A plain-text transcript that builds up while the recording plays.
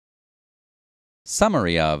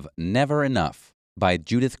Summary of Never Enough by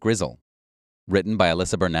Judith Grizzle. Written by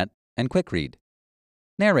Alyssa Burnett and Quickread.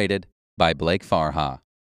 Narrated by Blake Farha.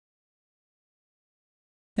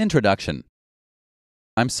 Introduction.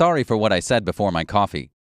 I'm sorry for what I said before my coffee.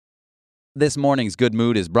 This morning's good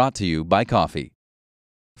mood is brought to you by coffee.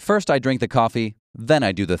 First I drink the coffee, then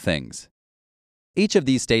I do the things. Each of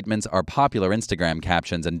these statements are popular Instagram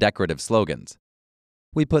captions and decorative slogans.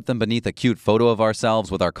 We put them beneath a cute photo of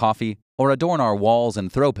ourselves with our coffee or adorn our walls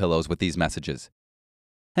and throw pillows with these messages.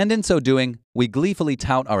 And in so doing, we gleefully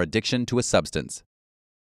tout our addiction to a substance.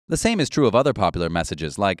 The same is true of other popular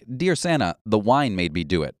messages like, "Dear Santa, the wine made me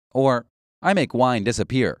do it," or "I make wine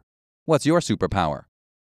disappear. What's your superpower?"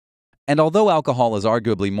 And although alcohol is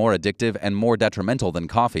arguably more addictive and more detrimental than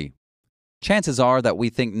coffee, chances are that we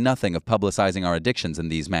think nothing of publicizing our addictions in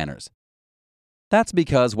these manners. That's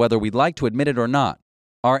because whether we'd like to admit it or not,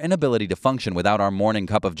 our inability to function without our morning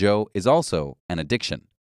cup of joe is also an addiction.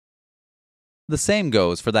 The same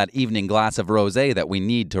goes for that evening glass of rosé that we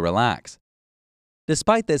need to relax.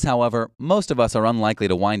 Despite this, however, most of us are unlikely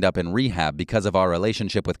to wind up in rehab because of our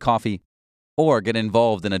relationship with coffee, or get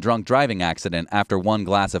involved in a drunk driving accident after one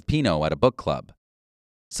glass of Pinot at a book club.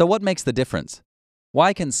 So what makes the difference?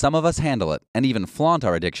 Why can some of us handle it and even flaunt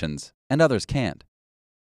our addictions, and others can't?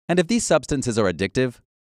 And if these substances are addictive,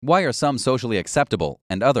 why are some socially acceptable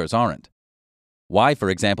and others aren't? Why, for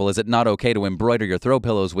example, is it not okay to embroider your throw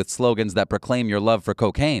pillows with slogans that proclaim your love for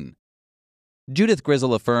cocaine? Judith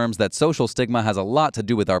Grizzle affirms that social stigma has a lot to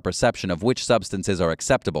do with our perception of which substances are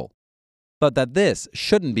acceptable, but that this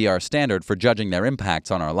shouldn't be our standard for judging their impacts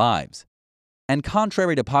on our lives. And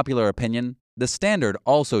contrary to popular opinion, the standard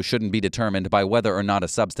also shouldn't be determined by whether or not a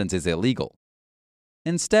substance is illegal.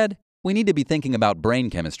 Instead, we need to be thinking about brain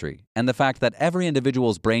chemistry and the fact that every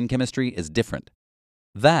individual's brain chemistry is different.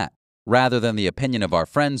 That, rather than the opinion of our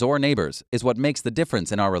friends or neighbors, is what makes the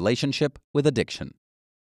difference in our relationship with addiction.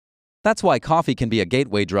 That's why coffee can be a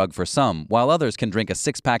gateway drug for some, while others can drink a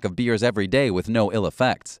six-pack of beers every day with no ill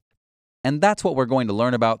effects. And that's what we're going to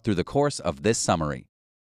learn about through the course of this summary.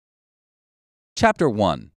 Chapter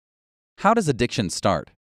 1. How does addiction start?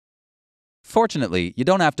 Fortunately, you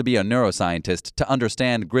don't have to be a neuroscientist to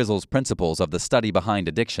understand Grizzle's principles of the study behind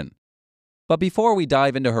addiction. But before we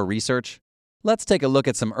dive into her research, let's take a look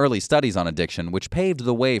at some early studies on addiction which paved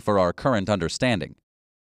the way for our current understanding.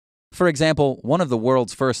 For example, one of the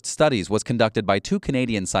world's first studies was conducted by two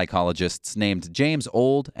Canadian psychologists named James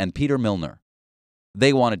Old and Peter Milner.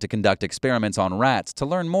 They wanted to conduct experiments on rats to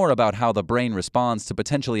learn more about how the brain responds to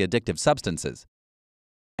potentially addictive substances.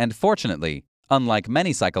 And fortunately, unlike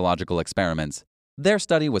many psychological experiments, their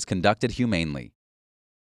study was conducted humanely.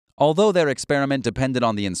 Although their experiment depended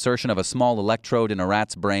on the insertion of a small electrode in a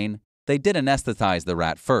rat's brain, they did anesthetize the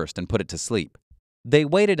rat first and put it to sleep. They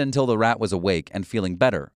waited until the rat was awake and feeling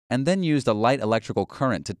better, and then used a light electrical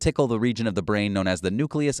current to tickle the region of the brain known as the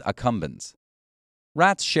nucleus accumbens.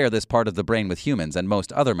 Rats share this part of the brain with humans and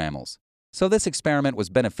most other mammals, so this experiment was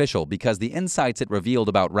beneficial because the insights it revealed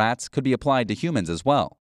about rats could be applied to humans as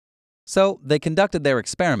well. So, they conducted their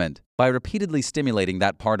experiment by repeatedly stimulating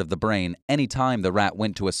that part of the brain any time the rat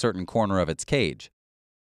went to a certain corner of its cage.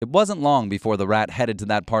 It wasn't long before the rat headed to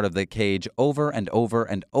that part of the cage over and over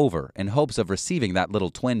and over in hopes of receiving that little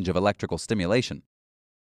twinge of electrical stimulation.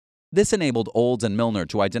 This enabled Olds and Milner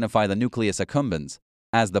to identify the nucleus accumbens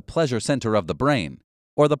as the pleasure center of the brain,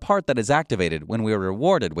 or the part that is activated when we are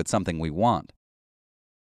rewarded with something we want.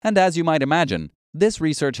 And as you might imagine, this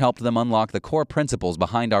research helped them unlock the core principles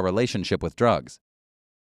behind our relationship with drugs.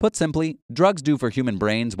 Put simply, drugs do for human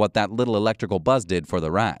brains what that little electrical buzz did for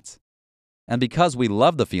the rats. And because we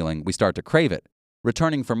love the feeling, we start to crave it,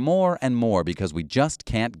 returning for more and more because we just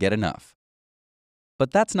can't get enough.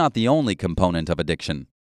 But that's not the only component of addiction.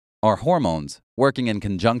 Our hormones, working in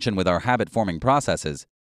conjunction with our habit-forming processes,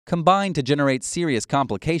 combine to generate serious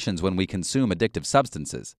complications when we consume addictive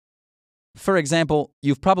substances. For example,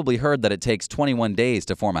 you've probably heard that it takes 21 days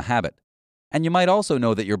to form a habit. And you might also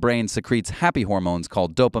know that your brain secretes happy hormones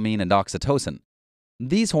called dopamine and oxytocin.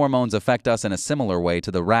 These hormones affect us in a similar way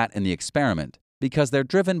to the rat in the experiment because they're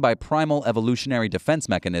driven by primal evolutionary defense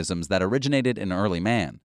mechanisms that originated in early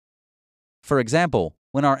man. For example,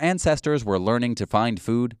 when our ancestors were learning to find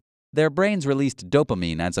food, their brains released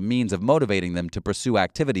dopamine as a means of motivating them to pursue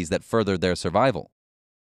activities that furthered their survival.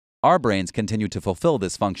 Our brains continue to fulfill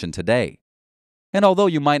this function today. And although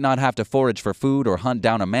you might not have to forage for food or hunt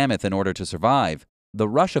down a mammoth in order to survive, the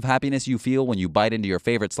rush of happiness you feel when you bite into your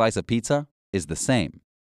favorite slice of pizza is the same.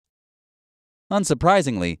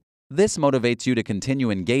 Unsurprisingly, this motivates you to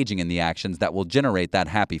continue engaging in the actions that will generate that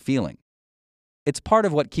happy feeling. It's part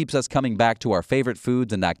of what keeps us coming back to our favorite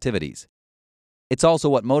foods and activities. It's also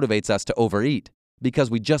what motivates us to overeat,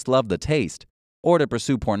 because we just love the taste, or to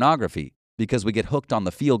pursue pornography, because we get hooked on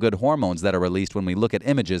the feel-good hormones that are released when we look at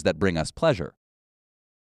images that bring us pleasure.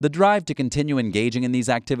 The drive to continue engaging in these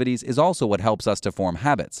activities is also what helps us to form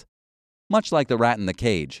habits. Much like the rat in the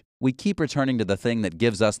cage, we keep returning to the thing that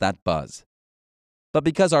gives us that buzz. But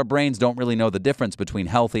because our brains don't really know the difference between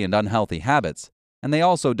healthy and unhealthy habits, and they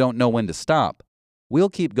also don't know when to stop, we'll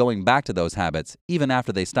keep going back to those habits even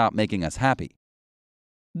after they stop making us happy.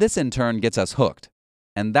 This in turn gets us hooked,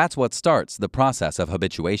 and that's what starts the process of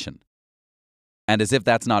habituation. And as if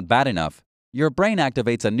that's not bad enough, your brain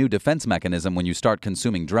activates a new defense mechanism when you start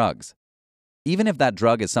consuming drugs. Even if that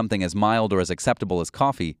drug is something as mild or as acceptable as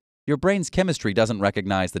coffee, your brain's chemistry doesn't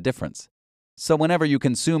recognize the difference. So whenever you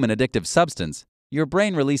consume an addictive substance, your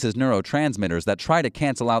brain releases neurotransmitters that try to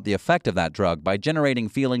cancel out the effect of that drug by generating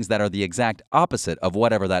feelings that are the exact opposite of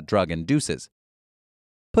whatever that drug induces.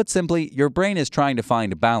 Put simply, your brain is trying to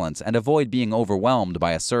find balance and avoid being overwhelmed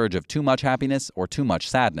by a surge of too much happiness or too much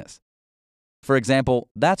sadness. For example,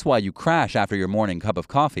 that's why you crash after your morning cup of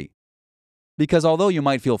coffee. Because although you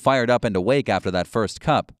might feel fired up and awake after that first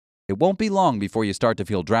cup, it won't be long before you start to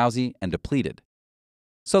feel drowsy and depleted.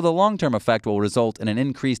 So the long-term effect will result in an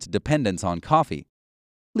increased dependence on coffee,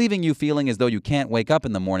 leaving you feeling as though you can't wake up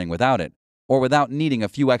in the morning without it, or without needing a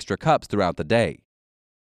few extra cups throughout the day.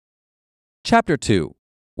 Chapter 2.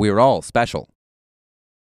 We're all special.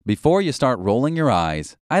 Before you start rolling your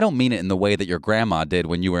eyes, I don't mean it in the way that your grandma did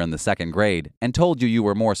when you were in the second grade and told you you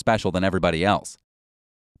were more special than everybody else.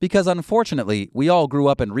 Because unfortunately, we all grew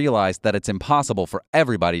up and realized that it's impossible for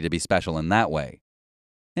everybody to be special in that way.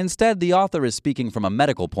 Instead, the author is speaking from a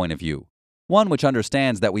medical point of view, one which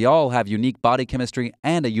understands that we all have unique body chemistry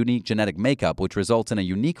and a unique genetic makeup which results in a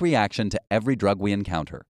unique reaction to every drug we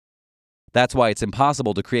encounter. That's why it's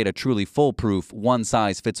impossible to create a truly foolproof,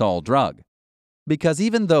 one-size-fits-all drug. Because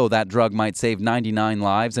even though that drug might save 99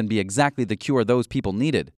 lives and be exactly the cure those people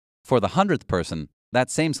needed, for the 100th person, that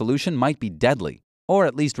same solution might be deadly, or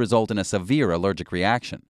at least result in a severe allergic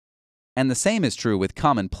reaction. And the same is true with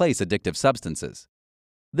commonplace addictive substances.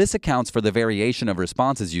 This accounts for the variation of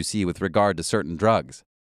responses you see with regard to certain drugs.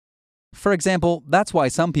 For example, that's why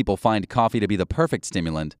some people find coffee to be the perfect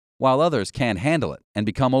stimulant, while others can't handle it and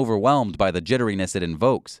become overwhelmed by the jitteriness it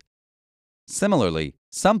invokes. Similarly,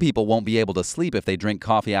 some people won't be able to sleep if they drink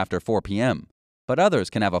coffee after 4 p.m., but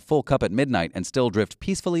others can have a full cup at midnight and still drift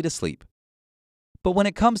peacefully to sleep. But when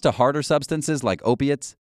it comes to harder substances like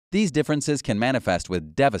opiates, these differences can manifest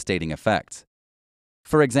with devastating effects.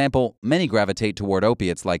 For example, many gravitate toward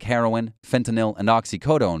opiates like heroin, fentanyl, and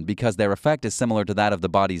oxycodone because their effect is similar to that of the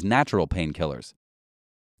body's natural painkillers.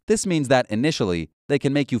 This means that initially, they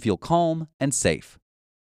can make you feel calm and safe.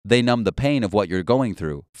 They numb the pain of what you're going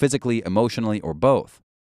through, physically, emotionally, or both.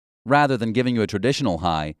 Rather than giving you a traditional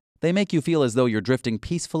high, they make you feel as though you're drifting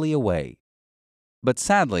peacefully away. But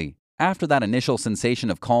sadly, after that initial sensation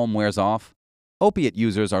of calm wears off, opiate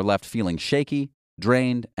users are left feeling shaky,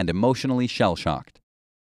 drained, and emotionally shell-shocked.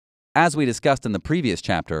 As we discussed in the previous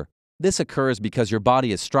chapter, this occurs because your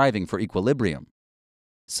body is striving for equilibrium.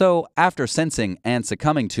 So, after sensing and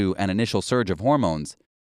succumbing to an initial surge of hormones,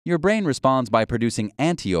 your brain responds by producing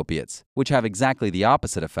anti-opiates, which have exactly the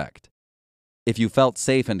opposite effect. If you felt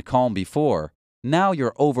safe and calm before, now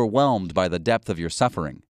you're overwhelmed by the depth of your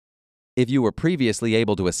suffering. If you were previously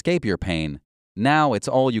able to escape your pain, now it's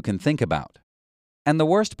all you can think about. And the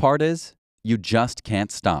worst part is, you just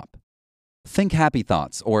can't stop. Think happy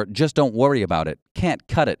thoughts or just don't worry about it can't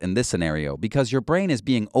cut it in this scenario because your brain is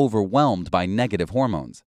being overwhelmed by negative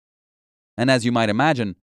hormones. And as you might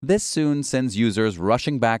imagine, this soon sends users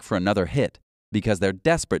rushing back for another hit because they're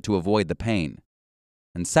desperate to avoid the pain.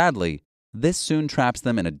 And sadly, this soon traps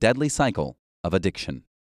them in a deadly cycle of addiction.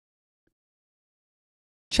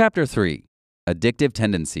 Chapter 3. Addictive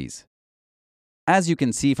Tendencies. As you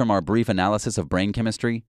can see from our brief analysis of brain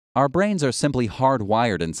chemistry, our brains are simply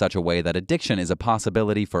hardwired in such a way that addiction is a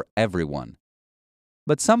possibility for everyone.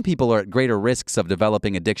 But some people are at greater risks of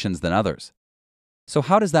developing addictions than others. So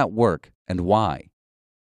how does that work and why?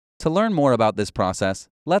 To learn more about this process,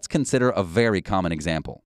 let's consider a very common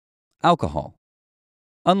example: alcohol.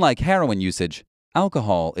 Unlike heroin usage,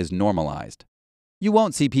 alcohol is normalized. You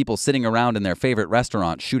won't see people sitting around in their favorite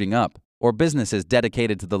restaurant shooting up, or businesses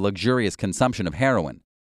dedicated to the luxurious consumption of heroin.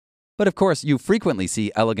 But of course, you frequently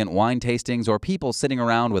see elegant wine tastings or people sitting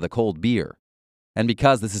around with a cold beer. And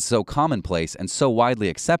because this is so commonplace and so widely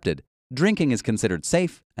accepted, drinking is considered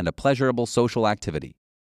safe and a pleasurable social activity.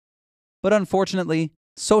 But unfortunately,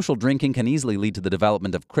 social drinking can easily lead to the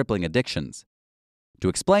development of crippling addictions. To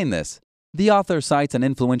explain this, The author cites an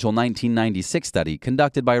influential 1996 study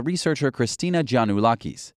conducted by researcher Christina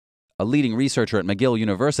Giannoulakis. A leading researcher at McGill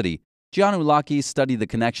University, Giannoulakis studied the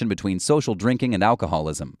connection between social drinking and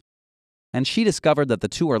alcoholism. And she discovered that the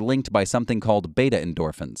two are linked by something called beta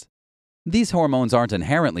endorphins. These hormones aren't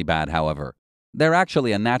inherently bad, however. They're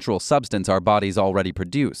actually a natural substance our bodies already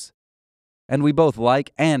produce. And we both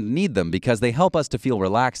like and need them because they help us to feel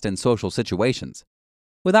relaxed in social situations.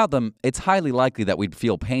 Without them, it's highly likely that we'd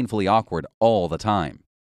feel painfully awkward all the time.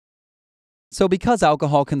 So because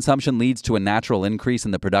alcohol consumption leads to a natural increase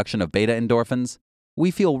in the production of beta endorphins,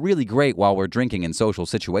 we feel really great while we're drinking in social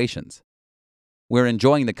situations. We're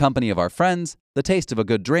enjoying the company of our friends, the taste of a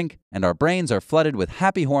good drink, and our brains are flooded with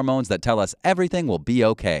happy hormones that tell us everything will be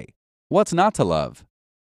okay. What's not to love?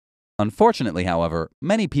 Unfortunately, however,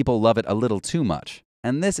 many people love it a little too much,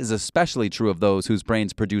 and this is especially true of those whose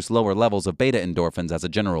brains produce lower levels of beta endorphins as a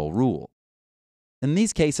general rule. In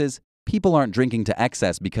these cases, people aren't drinking to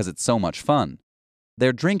excess because it's so much fun.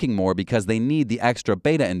 They're drinking more because they need the extra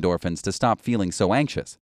beta endorphins to stop feeling so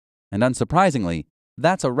anxious. And unsurprisingly,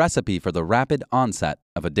 that's a recipe for the rapid onset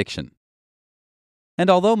of addiction. And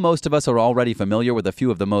although most of us are already familiar with a few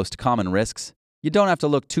of the most common risks, you don't have to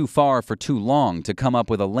look too far for too long to come up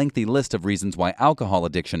with a lengthy list of reasons why alcohol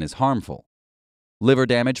addiction is harmful. Liver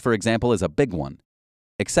damage, for example, is a big one.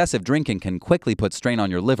 Excessive drinking can quickly put strain on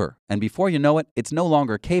your liver, and before you know it, it's no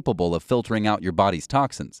longer capable of filtering out your body's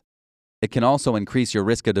toxins. It can also increase your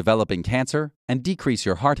risk of developing cancer and decrease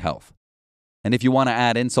your heart health. And if you want to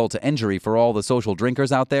add insult to injury for all the social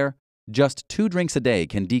drinkers out there, just 2 drinks a day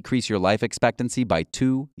can decrease your life expectancy by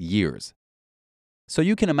 2 years. So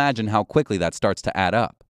you can imagine how quickly that starts to add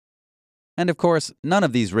up. And of course, none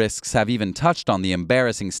of these risks have even touched on the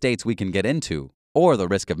embarrassing states we can get into, or the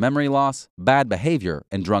risk of memory loss, bad behavior,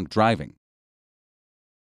 and drunk driving.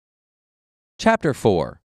 Chapter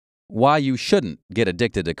 4. Why you shouldn't get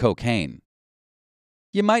addicted to cocaine.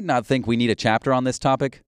 You might not think we need a chapter on this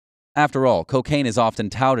topic. After all, cocaine is often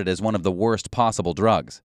touted as one of the worst possible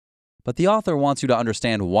drugs. But the author wants you to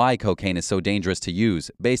understand why cocaine is so dangerous to use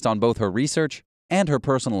based on both her research and her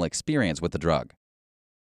personal experience with the drug.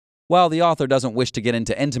 While the author doesn't wish to get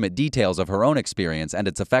into intimate details of her own experience and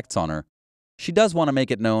its effects on her, she does want to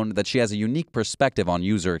make it known that she has a unique perspective on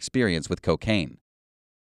user experience with cocaine.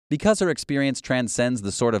 Because her experience transcends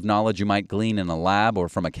the sort of knowledge you might glean in a lab or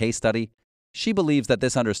from a case study, she believes that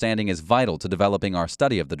this understanding is vital to developing our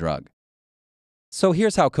study of the drug. So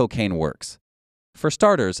here's how cocaine works. For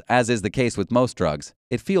starters, as is the case with most drugs,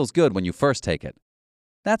 it feels good when you first take it.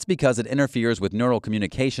 That's because it interferes with neural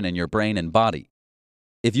communication in your brain and body.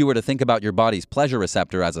 If you were to think about your body's pleasure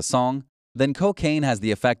receptor as a song, then cocaine has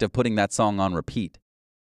the effect of putting that song on repeat.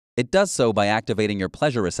 It does so by activating your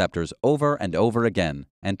pleasure receptors over and over again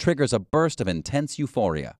and triggers a burst of intense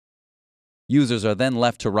euphoria. Users are then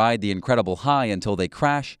left to ride the incredible high until they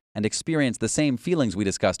crash and experience the same feelings we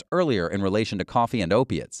discussed earlier in relation to coffee and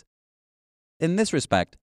opiates. In this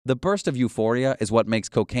respect, the burst of euphoria is what makes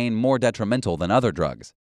cocaine more detrimental than other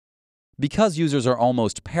drugs. Because users are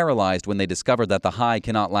almost paralyzed when they discover that the high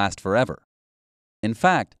cannot last forever. In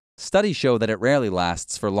fact, studies show that it rarely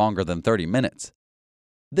lasts for longer than 30 minutes.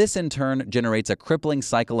 This in turn generates a crippling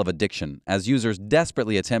cycle of addiction as users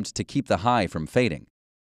desperately attempt to keep the high from fading.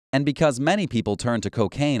 And because many people turn to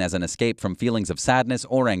cocaine as an escape from feelings of sadness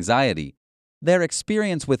or anxiety, their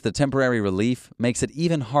experience with the temporary relief makes it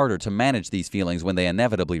even harder to manage these feelings when they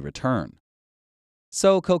inevitably return.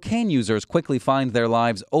 So cocaine users quickly find their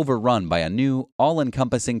lives overrun by a new,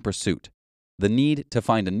 all-encompassing pursuit, the need to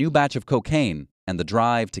find a new batch of cocaine and the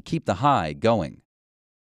drive to keep the high going.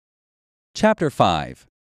 Chapter 5.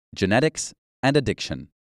 Genetics and Addiction.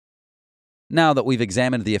 Now that we've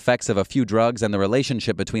examined the effects of a few drugs and the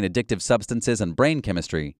relationship between addictive substances and brain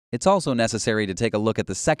chemistry, it's also necessary to take a look at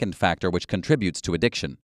the second factor which contributes to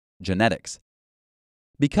addiction: genetics.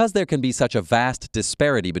 Because there can be such a vast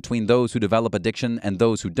disparity between those who develop addiction and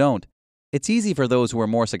those who don't, it's easy for those who are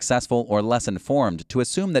more successful or less informed to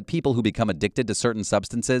assume that people who become addicted to certain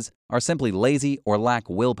substances are simply lazy or lack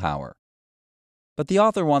willpower. But the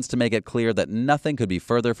author wants to make it clear that nothing could be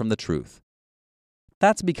further from the truth.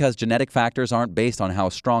 That's because genetic factors aren't based on how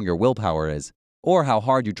strong your willpower is, or how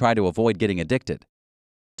hard you try to avoid getting addicted.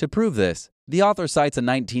 To prove this, the author cites a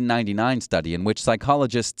 1999 study in which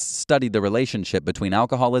psychologists studied the relationship between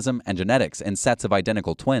alcoholism and genetics in sets of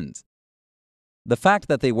identical twins. The fact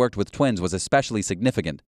that they worked with twins was especially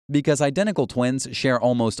significant because identical twins share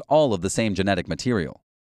almost all of the same genetic material.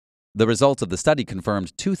 The results of the study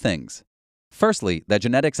confirmed 2 things. Firstly, that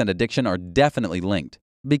genetics and addiction are definitely linked,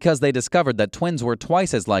 because they discovered that twins were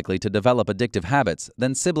twice as likely to develop addictive habits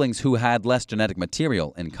than siblings who had less genetic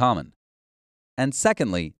material in common. And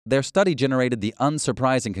secondly, their study generated the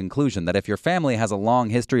unsurprising conclusion that if your family has a long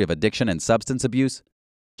history of addiction and substance abuse,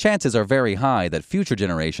 chances are very high that future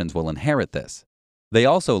generations will inherit this. They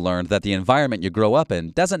also learned that the environment you grow up in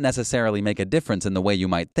doesn't necessarily make a difference in the way you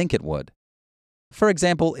might think it would. For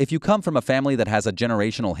example, if you come from a family that has a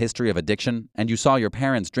generational history of addiction and you saw your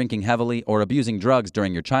parents drinking heavily or abusing drugs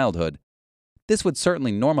during your childhood, this would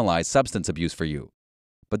certainly normalize substance abuse for you.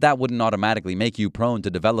 But that wouldn't automatically make you prone to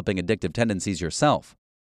developing addictive tendencies yourself.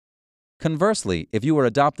 Conversely, if you were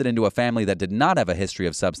adopted into a family that did not have a history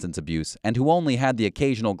of substance abuse and who only had the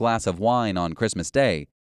occasional glass of wine on Christmas Day,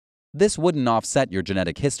 this wouldn't offset your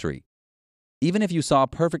genetic history. Even if you saw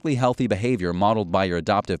perfectly healthy behavior modeled by your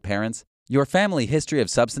adoptive parents, your family history of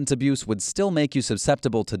substance abuse would still make you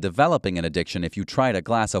susceptible to developing an addiction if you tried a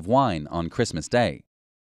glass of wine on Christmas Day.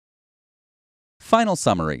 Final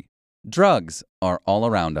summary. Drugs are all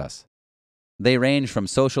around us. They range from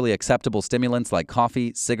socially acceptable stimulants like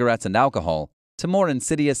coffee, cigarettes, and alcohol to more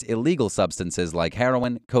insidious illegal substances like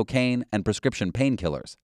heroin, cocaine, and prescription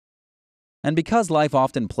painkillers. And because life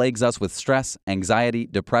often plagues us with stress, anxiety,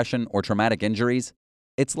 depression, or traumatic injuries,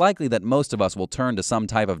 it's likely that most of us will turn to some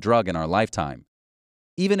type of drug in our lifetime,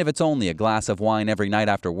 even if it's only a glass of wine every night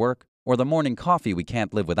after work or the morning coffee we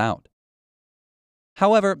can't live without.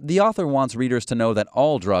 However, the author wants readers to know that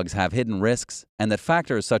all drugs have hidden risks and that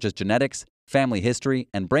factors such as genetics, family history,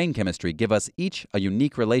 and brain chemistry give us each a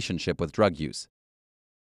unique relationship with drug use.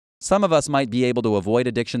 Some of us might be able to avoid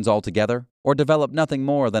addictions altogether or develop nothing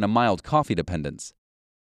more than a mild coffee dependence.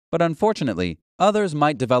 But unfortunately, others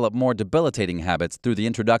might develop more debilitating habits through the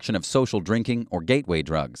introduction of social drinking or gateway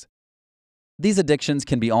drugs. These addictions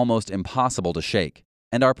can be almost impossible to shake,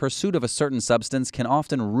 and our pursuit of a certain substance can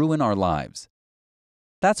often ruin our lives.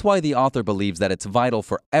 That's why the author believes that it's vital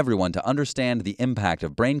for everyone to understand the impact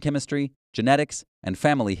of brain chemistry, genetics, and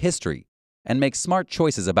family history, and make smart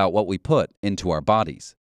choices about what we put into our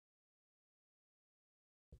bodies.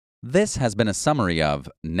 This has been a summary of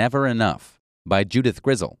Never Enough by Judith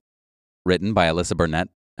Grizzle, written by Alyssa Burnett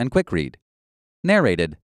and Quick Read,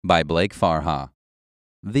 narrated by Blake Farha.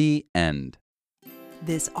 The end.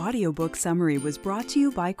 This audiobook summary was brought to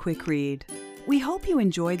you by Quick Read. We hope you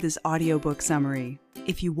enjoyed this audiobook summary.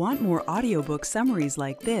 If you want more audiobook summaries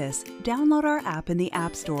like this, download our app in the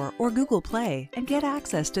App Store or Google Play and get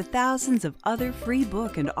access to thousands of other free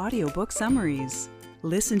book and audiobook summaries.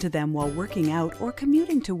 Listen to them while working out or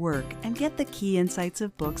commuting to work and get the key insights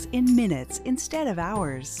of books in minutes instead of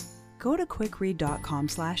hours. Go to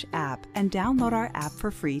quickread.com/app and download our app for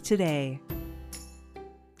free today.